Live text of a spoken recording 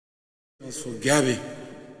That's for Gabby.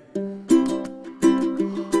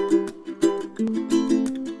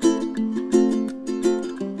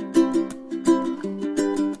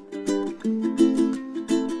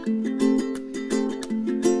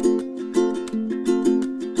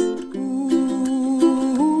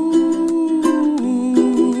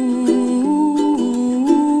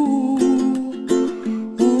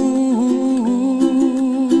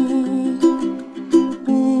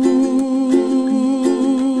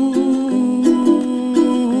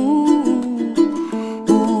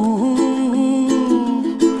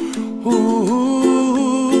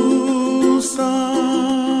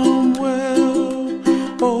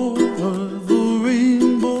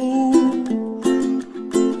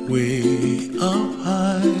 Way up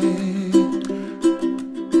high,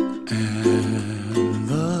 and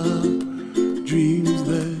the dreams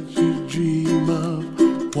that you dream of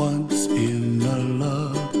once in a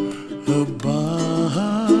lullaby.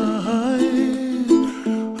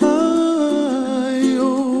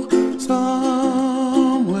 Oh,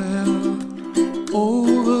 somewhere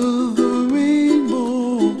over the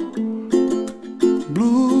rainbow,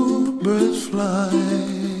 bluebirds fly.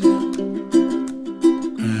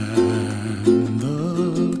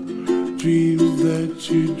 Dreams that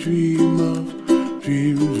you dream of,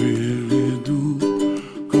 dreams really do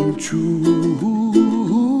come true.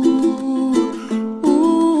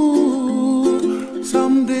 Ooh,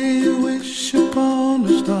 someday wish upon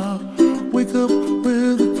a star, wake up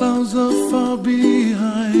where the clouds are far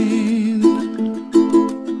behind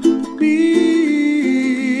me,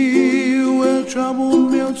 where trouble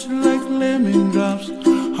melts like lemon drops,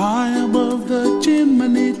 high above the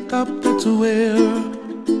chimney top. That's where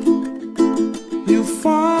you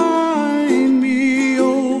find me,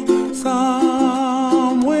 oh,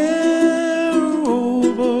 somewhere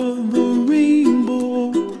over the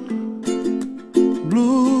rainbow,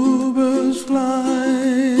 bluebirds fly,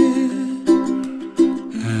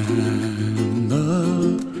 and the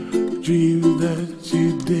dreams that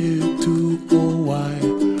you dare to, oh why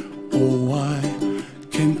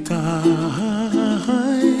can't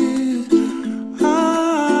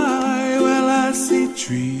well, I see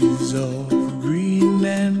trees of green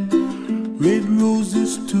and red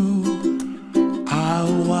roses too.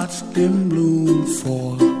 I'll watch them bloom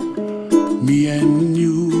for me and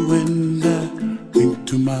you, and I think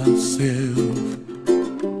to myself,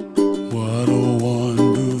 what a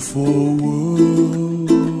wonderful world.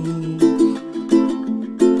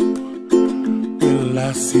 Well,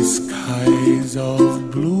 I see skies of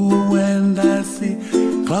blue and I see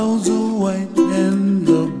clouds of white and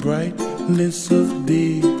the brightness of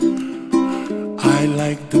day. I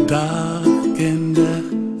like the dark and I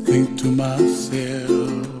think to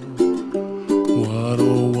myself, what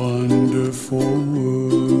a wonderful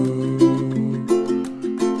world.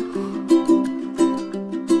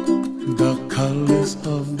 The colors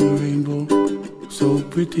of the rainbow, so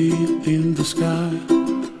pretty in the sky,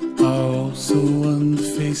 are also on the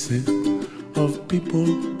faces of people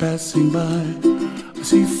passing by. I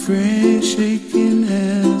see friends shaking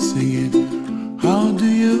hands singing, how do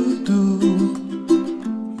you do?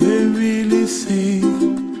 They really say,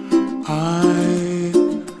 I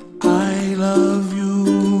love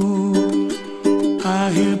you.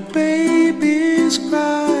 I hear babies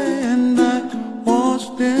cry and I watch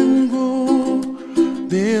them grow.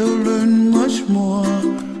 They'll learn much more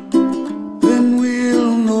than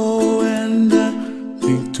we'll know, and I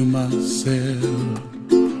think to myself,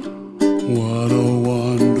 what a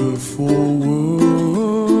wonderful world.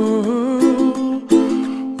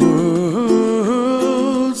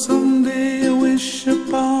 Someday I wish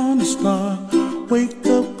upon a star, wake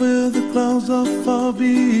up where the clouds are far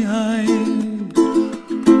behind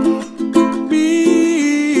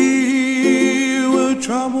me, where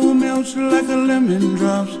trouble melts like a lemon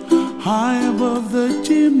drops, high above the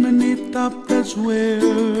chimney top. That's where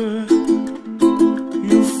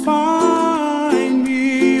you find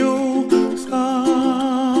me, oh,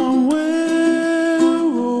 somewhere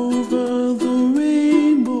over the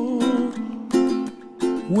rainbow,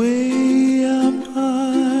 way up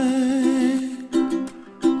high,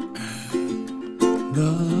 and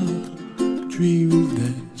the dreams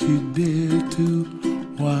that you dare to,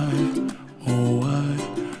 why